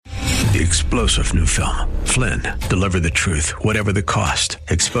The explosive new film, Flynn, deliver the truth, whatever the cost,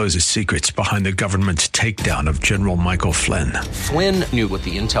 exposes secrets behind the government's takedown of General Michael Flynn. Flynn knew what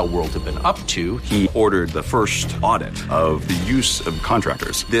the intel world had been up to. He ordered the first audit of the use of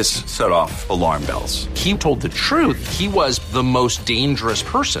contractors. This set off alarm bells. He told the truth. He was the most dangerous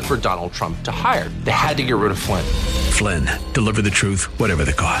person for Donald Trump to hire. They had to get rid of Flynn. Flynn, deliver the truth, whatever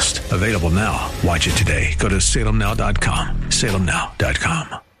the cost. Available now. Watch it today. Go to salemnow.com.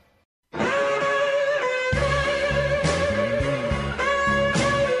 salemnow.com.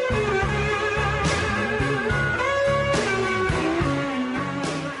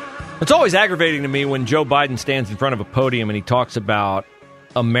 It's always aggravating to me when Joe Biden stands in front of a podium and he talks about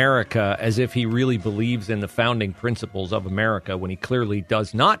America as if he really believes in the founding principles of America when he clearly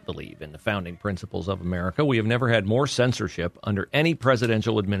does not believe in the founding principles of America. We have never had more censorship under any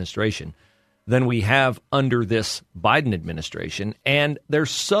presidential administration than we have under this Biden administration. And they're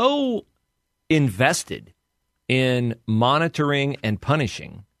so invested in monitoring and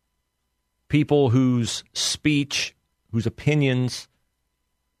punishing people whose speech, whose opinions,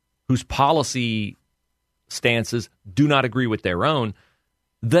 whose policy stances do not agree with their own,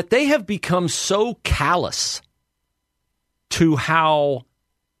 that they have become so callous to how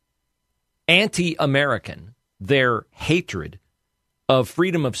anti-American their hatred of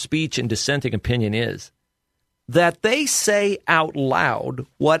freedom of speech and dissenting opinion is, that they say out loud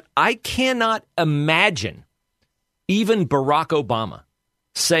what I cannot imagine even Barack Obama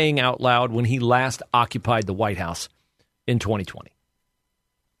saying out loud when he last occupied the White House in 2020.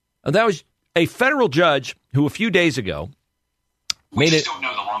 That was a federal judge who a few days ago we just don't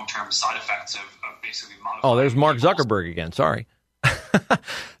know the long-term side effects of basically modifying. Oh, there's Mark Zuckerberg again. Sorry.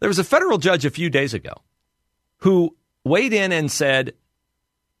 There was a federal judge a few days ago who weighed in and said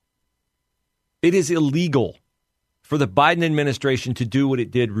it is illegal for the Biden administration to do what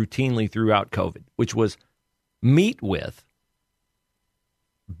it did routinely throughout COVID, which was meet with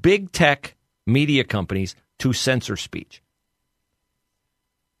big tech media companies to censor speech.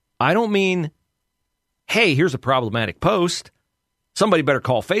 I don't mean, hey, here's a problematic post. Somebody better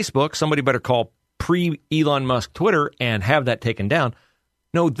call Facebook. Somebody better call pre-Elon Musk Twitter and have that taken down.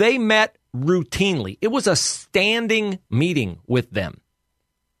 No, they met routinely. It was a standing meeting with them.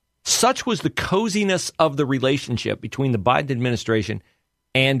 Such was the coziness of the relationship between the Biden administration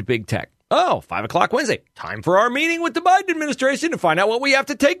and big tech. Oh, 5 o'clock Wednesday. Time for our meeting with the Biden administration to find out what we have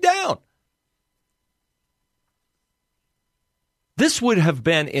to take down. This would have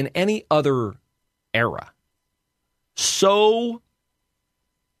been in any other era so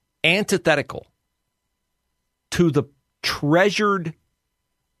antithetical to the treasured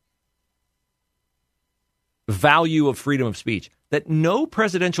value of freedom of speech that no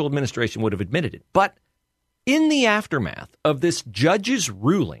presidential administration would have admitted it. But in the aftermath of this judge's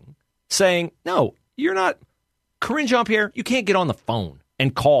ruling saying, no, you're not, Karine Jean-Pierre, you can't get on the phone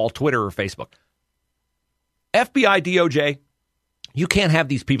and call Twitter or Facebook. FBI, DOJ, you can't have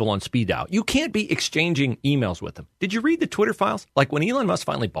these people on speed dial. You can't be exchanging emails with them. Did you read the Twitter files? Like when Elon Musk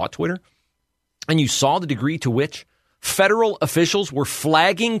finally bought Twitter and you saw the degree to which federal officials were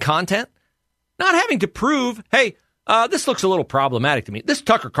flagging content, not having to prove, hey, this looks a little problematic to me. This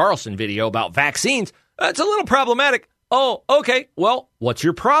Tucker Carlson video about vaccines, it's a little problematic. Oh, okay. Well, what's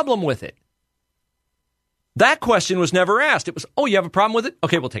your problem with it? That question was never asked. It was, oh, you have a problem with it?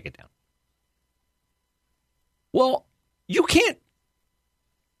 Okay, we'll take it down. Well, you can't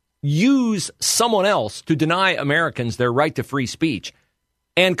use someone else to deny Americans their right to free speech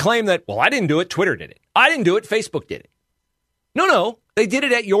and claim that, well, I didn't do it, Twitter did it. I didn't do it, Facebook did it. No, they did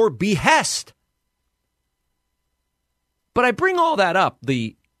it at your behest. But I bring all that up,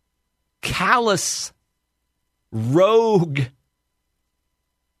 the callous, rogue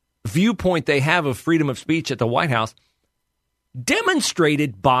viewpoint they have of freedom of speech at the White House,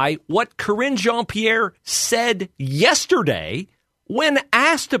 demonstrated by what Karine Jean-Pierre said yesterday when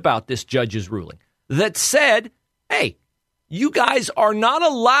asked about this judge's ruling, that said, hey, you guys are not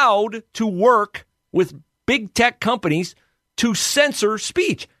allowed to work with big tech companies to censor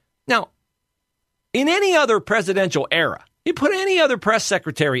speech. Now, in any other presidential era, you put any other press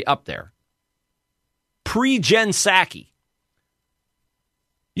secretary up there, pre-Jen Psaki,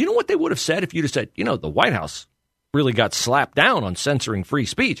 you know what they would have said if you'd have said, the White House really got slapped down on censoring free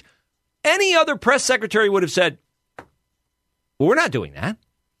speech. Any other press secretary would have said, well, we're not doing that.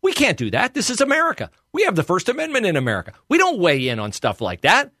 We can't do that. This is America. We have the First Amendment in America. We don't weigh in on stuff like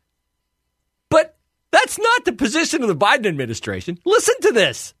that. But that's not the position of the Biden administration. Listen to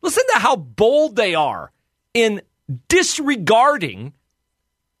this. Listen to how bold they are in disregarding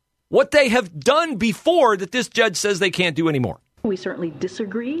what they have done before that this judge says they can't do anymore. We certainly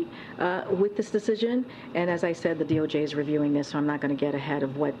disagree with this decision. And as I said, the DOJ is reviewing this, so I'm not going to get ahead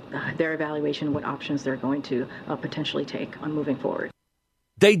of what their evaluation, what options they're going to potentially take on moving forward.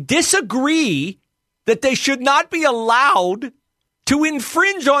 They disagree that they should not be allowed to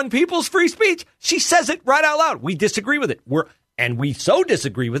infringe on people's free speech. She says it right out loud. We disagree with it. We so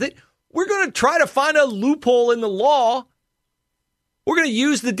disagree with it, we're going to try to find a loophole in the law. We're going to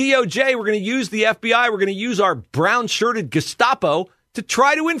use the DOJ. We're going to use the FBI. We're going to use our brown-shirted Gestapo to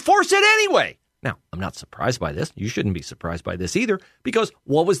try to enforce it anyway. Now, I'm not surprised by this. You shouldn't be surprised by this either, because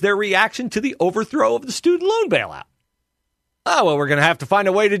what was their reaction to the overthrow of the student loan bailout? Oh, well, we're going to have to find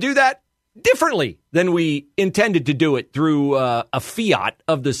a way to do that differently than we intended to do it through a fiat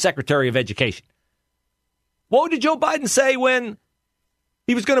of the Secretary of Education. What did Joe Biden say when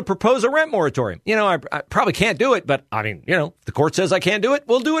he was going to propose a rent moratorium? I probably can't do it, but if the court says I can't do it,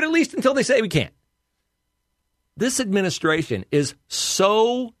 we'll do it at least until they say we can't. This administration is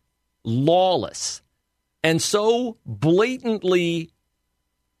so lawless and so blatantly,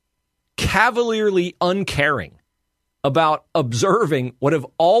 cavalierly uncaring about observing what have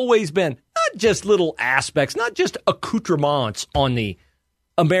always been not just little aspects, not just accoutrements on the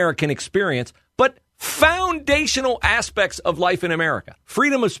American experience, but foundational aspects of life in America.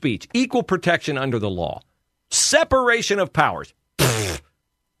 Freedom of speech, equal protection under the law, separation of powers. Pfft.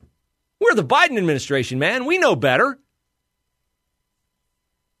 We're the Biden administration, man. We know better.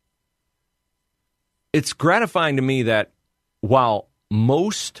 It's gratifying to me that while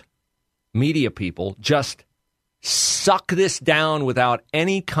most media people just suck this down without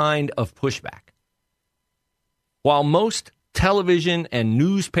any kind of pushback, while most television and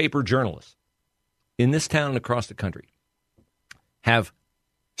newspaper journalists in this town and across the country have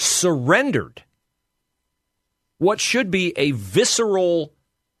surrendered what should be a visceral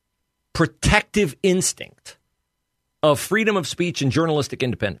protective instinct of freedom of speech and journalistic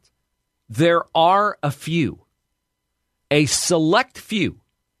independence, there are a select few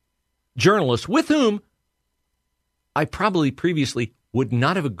journalists with whom I probably previously would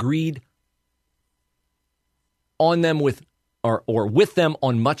not have agreed on them with them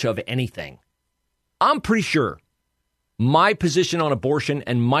on much of anything. I'm pretty sure my position on abortion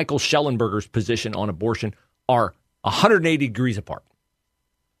and Michael Schellenberger's position on abortion are 180 degrees apart.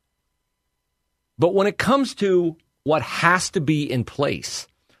 But when it comes to what has to be in place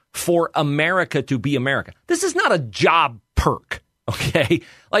for America to be America, this is not a job perk, okay?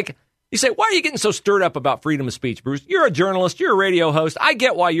 Like, you say, why are you getting so stirred up about freedom of speech, Bruce? You're a journalist. You're a radio host. I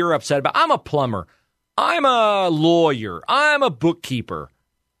get why you're upset about it. I'm a plumber. I'm a lawyer. I'm a bookkeeper.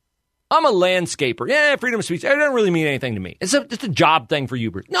 I'm a landscaper. Yeah, freedom of speech. It doesn't really mean anything to me. It's a job thing for you,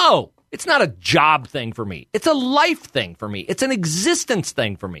 Bruce. No, it's not a job thing for me. It's a life thing for me. It's an existence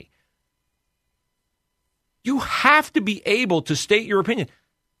thing for me. You have to be able to state your opinion.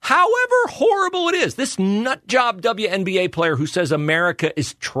 However horrible it is, this nut job WNBA player who says America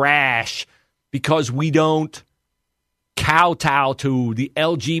is trash because we don't kowtow to the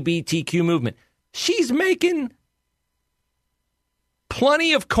LGBTQ movement. She's making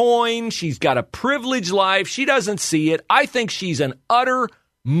plenty of coin. She's got a privileged life. She doesn't see it. I think she's an utter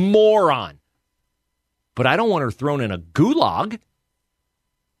moron. But I don't want her thrown in a gulag.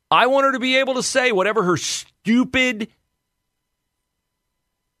 I want her to be able to say whatever her stupid,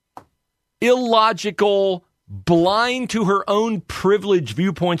 illogical, blind to her own privilege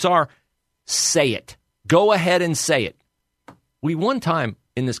viewpoints are. Say it. Go ahead and say it. We one time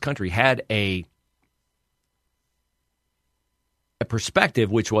in this country had a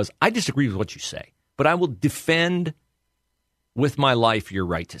perspective which was, I disagree with what you say, but I will defend with my life your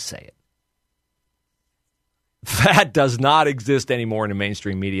right to say it. That does not exist anymore in the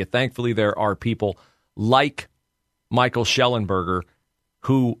mainstream media. Thankfully, there are people like Michael Schellenberger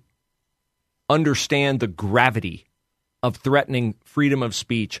who understand the gravity of threatening freedom of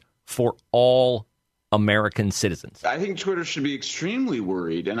speech for all American citizens. I think Twitter should be extremely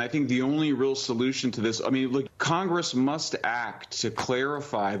worried, and I think the only real solution to this, look, Congress must act to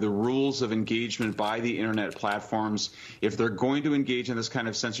clarify the rules of engagement by the internet platforms. If they're going to engage in this kind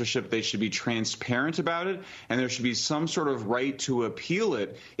of censorship, they should be transparent about it, and there should be some sort of right to appeal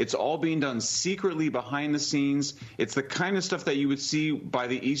it. It's all being done secretly behind the scenes. It's the kind of stuff that you would see by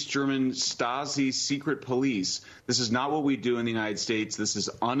the East German Stasi secret police. This is not what we do in the United States. This is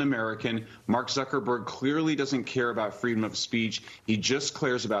un-American. Mark Zuckerberg clearly doesn't care about freedom of speech. He just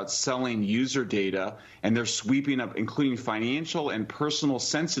cares about selling user data, and they're sweeping up, including financial and personal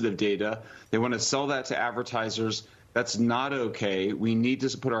sensitive data. They want to sell that to advertisers. That's not okay. We need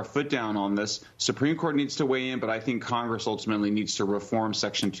to put our foot down on this. Supreme Court needs to weigh in, but I think Congress ultimately needs to reform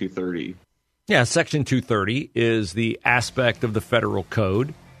Section 230. Yeah, Section 230 is the aspect of the federal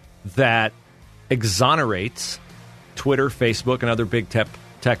code that exonerates Twitter, Facebook, and other big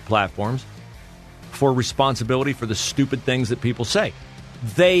tech platforms for responsibility for the stupid things that people say.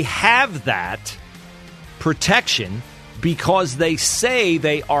 They have that protection because they say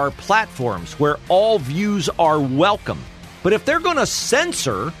they are platforms where all views are welcome. But if they're going to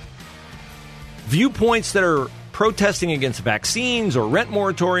censor viewpoints that are protesting against vaccines or rent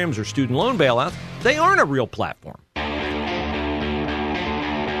moratoriums or student loan bailouts, they aren't a real platform.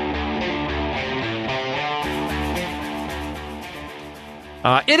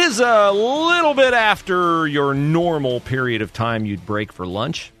 It is a little bit after your normal period of time you'd break for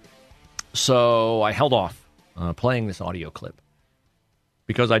lunch, so I held off playing this audio clip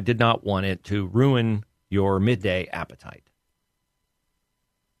because I did not want it to ruin your midday appetite.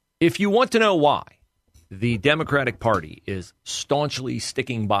 If you want to know why the Democratic Party is staunchly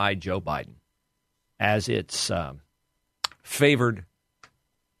sticking by Joe Biden as its favored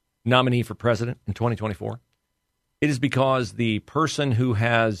nominee for president in 2024, it is because the person who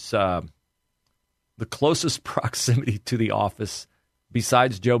has the closest proximity to the office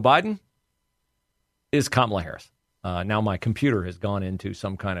besides Joe Biden is Kamala Harris. Now my computer has gone into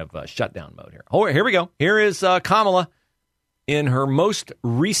some kind of shutdown mode here. Oh, here we go. Here is Kamala in her most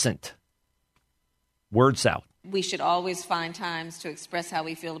recent word salad. We should always find times to express how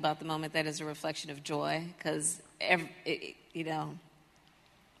we feel about the moment that is a reflection of joy, because,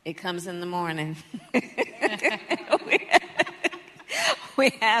 it comes in the morning. We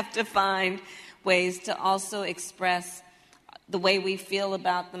have to find ways to also express the way we feel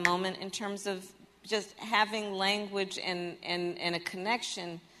about the moment in terms of just having language and a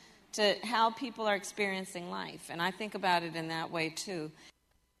connection to how people are experiencing life. And I think about it in that way, too.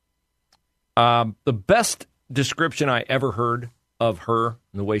 The best description I ever heard of her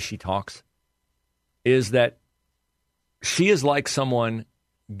and the way she talks is that she is like someone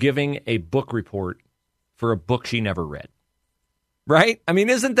giving a book report for a book she never read. Right? I mean,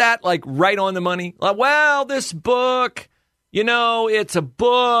 isn't that like right on the money? Like, well, this book, it's a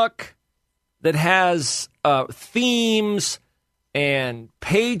book that has themes and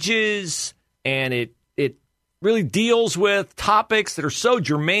pages, and it really deals with topics that are so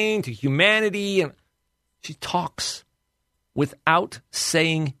germane to humanity. And she talks without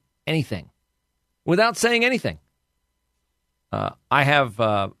saying anything. Without saying anything. I have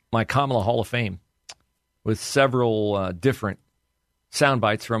my Kamala Hall of Fame with several different sound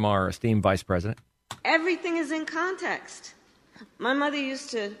bites from our esteemed vice president. Everything is in context. My mother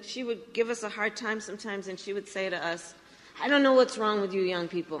she would give us a hard time sometimes, and she would say to us, I don't know what's wrong with you young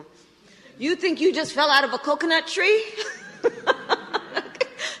people. You think you just fell out of a coconut tree?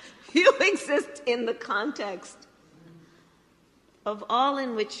 You exist in the context of all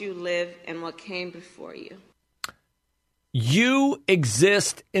in which you live and what came before you. You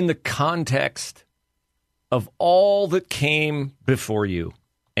exist in the context of all that came before you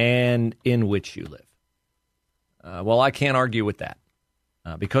and in which you live. Well, I can't argue with that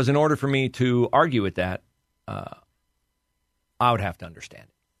because in order for me to argue with that, I would have to understand it.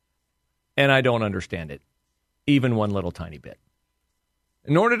 And I don't understand it, even one little tiny bit.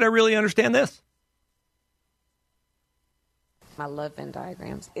 Nor did I really understand this. I love Venn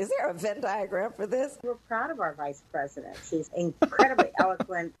diagrams. Is there a Venn diagram for this? We're proud of our vice president. She's incredibly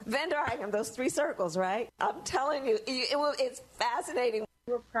eloquent. Venn diagram, those three circles, right? I'm telling you, it's fascinating.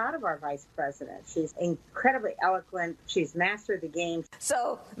 We're proud of our vice president. She's incredibly eloquent. She's mastered the game.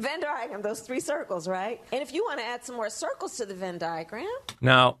 So, Venn diagram, those three circles, right? And if you want to add some more circles to the Venn diagram.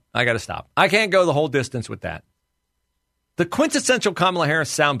 No, I got to stop. I can't go the whole distance with that. The quintessential Kamala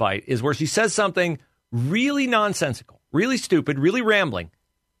Harris soundbite is where she says something really nonsensical, really stupid, really rambling,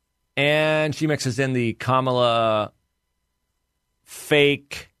 and she mixes in the Kamala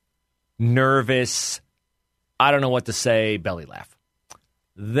fake, nervous, I don't know what to say, belly laugh.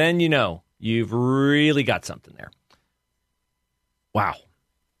 Then you've really got something there. Wow.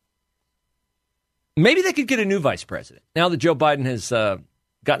 Maybe they could get a new vice president. Now that Joe Biden has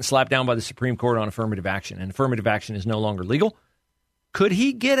gotten slapped down by the Supreme Court on affirmative action, and affirmative action is no longer legal, could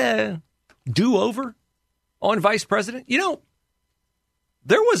he get a do-over on vice president?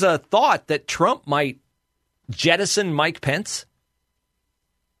 There was a thought that Trump might jettison Mike Pence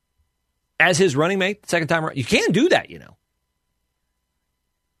as his running mate second time around. You can't do that,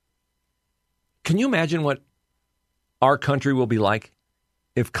 Can you imagine what our country will be like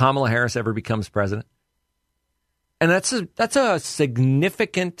if Kamala Harris ever becomes president? And that's a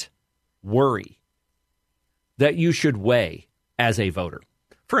significant worry that you should weigh as a voter.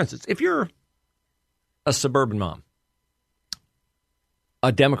 For instance, if you're a suburban mom,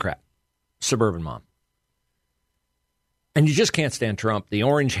 a Democrat, suburban mom. And you just can't stand Trump. The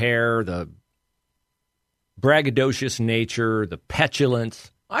orange hair, the braggadocious nature, the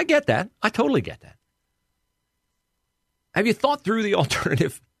petulance. I get that. I totally get that. Have you thought through the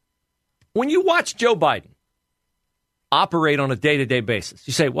alternative? When you watch Joe Biden operate on a day-to-day basis,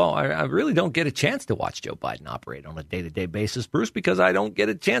 you say, well, I really don't get a chance to watch Joe Biden operate on a day-to-day basis, Bruce, because I don't get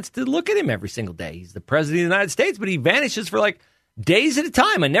a chance to look at him every single day. He's the president of the United States, but he vanishes for like days at a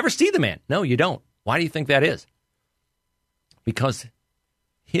time. I never see the man. No, you don't. Why do you think that is? Because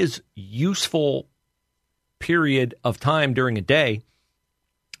his useful period of time during a day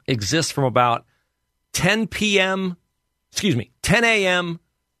exists from about 10 a.m.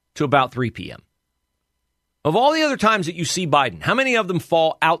 to about 3 p.m. Of all the other times that you see Biden, how many of them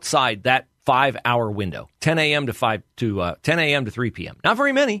fall outside that 5-hour window, 10 a.m. to 3 p.m.? Not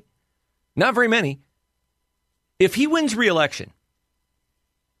very many. Not very many. If he wins re-election,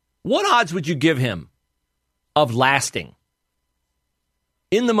 what odds would you give him of lasting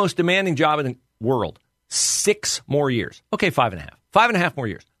in the most demanding job in the world 6 more years? Okay, 5.5. 5.5 more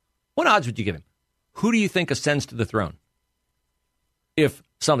years. What odds would you give him? Who do you think ascends to the throne if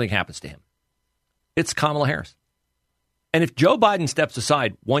something happens to him? It's Kamala Harris. And if Joe Biden steps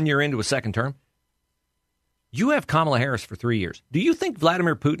aside 1 year into a second term, you have Kamala Harris for 3 years. Do you think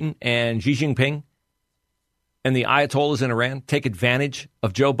Vladimir Putin and Xi Jinping and the Ayatollahs in Iran take advantage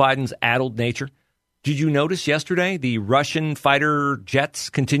of Joe Biden's addled nature? Did you notice yesterday the Russian fighter jets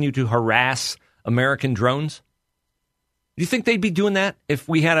continue to harass American drones? Do you think they'd be doing that if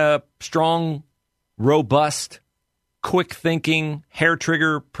we had a strong, robust, quick-thinking,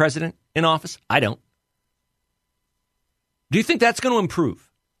 hair-trigger president in office? I don't. Do you think that's going to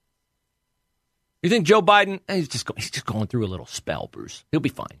improve? You think Joe Biden, he's just going through a little spell, Bruce. He'll be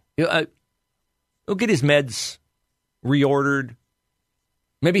fine. He'll get his meds reordered.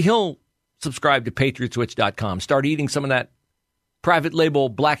 Maybe he'll subscribe to PatriotSwitch.com, start eating some of that private label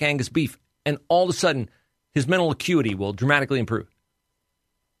Black Angus beef, and all of a sudden his mental acuity will dramatically improve.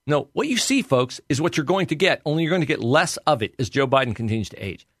 No, what you see, folks, is what you're going to get, only you're going to get less of it as Joe Biden continues to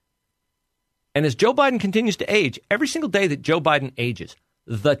age. And as Joe Biden continues to age, every single day that Joe Biden ages,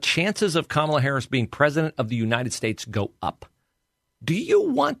 the chances of Kamala Harris being president of the United States go up. Do you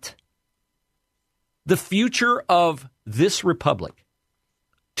want the future of this republic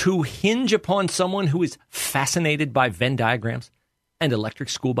to hinge upon someone who is fascinated by Venn diagrams and electric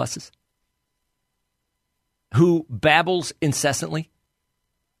school buses? Who babbles incessantly?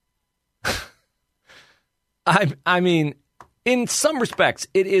 I mean, in some respects,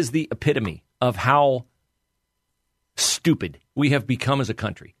 it is the epitome of how stupid we have become as a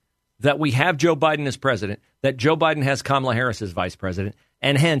country. That we have Joe Biden as president, that Joe Biden has Kamala Harris as vice president,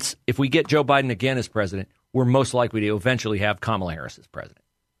 and hence, if we get Joe Biden again as president, we're most likely to eventually have Kamala Harris as president.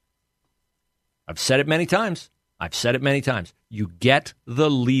 I've said it many times. You get the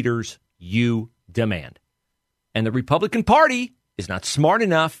leaders you demand. And the Republican Party is not smart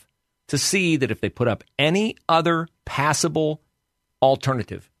enough to see that if they put up any other passable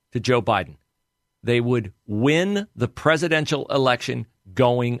alternative to Joe Biden, they would win the presidential election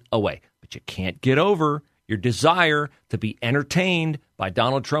going away. But you can't get over your desire to be entertained by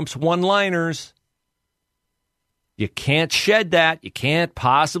Donald Trump's one-liners. You can't shed that. You can't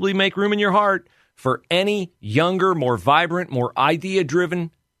possibly make room in your heart for any younger, more vibrant, more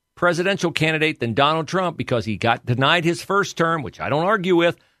idea-driven presidential candidate than Donald Trump, because he got denied his first term, which I don't argue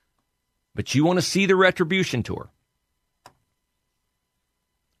with, but you want to see the retribution tour.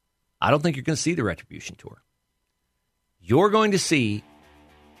 I don't think you're going to see the retribution tour. You're going to see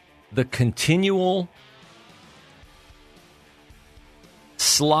the continual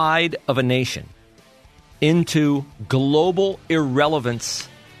slide of a nation into global irrelevance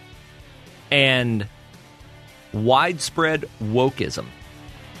and widespread wokeism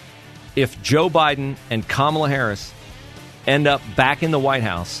if Joe Biden and Kamala Harris end up back in the White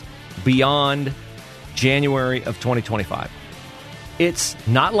House beyond January of 2025. It's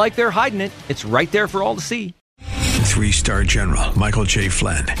not like they're hiding it. It's right there for all to see. 3-star General Michael J.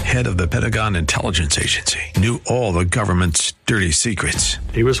 Flynn, head of the Pentagon Intelligence Agency, knew all the government's dirty secrets.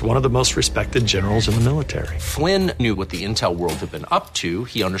 He was one of the most respected generals in the military. Flynn knew what the intel world had been up to.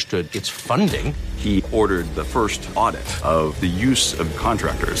 He understood its funding. He ordered the first audit of the use of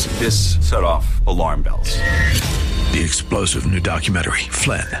contractors. This set off alarm bells. The explosive new documentary,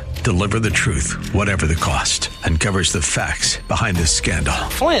 Flynn, Deliver the Truth, Whatever the Cost, uncovers the facts behind this scandal.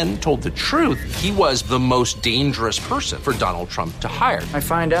 Flynn told the truth. He was the most dangerous person for Donald Trump to hire. I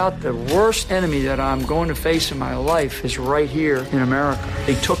find out the worst enemy that I'm going to face in my life is right here in America.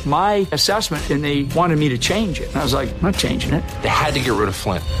 They took my assessment and they wanted me to change it. And I was like, I'm not changing it. They had to get rid of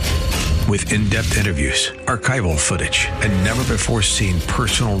Flynn. with in-depth interviews, archival footage, and never-before-seen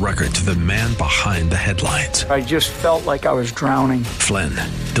personal records of the man behind the headlines. I just felt like I was drowning. Flynn,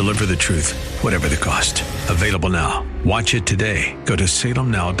 deliver the truth, whatever the cost. Available now. Watch it today. Go to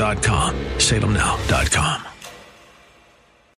salemnow.com. salemnow.com.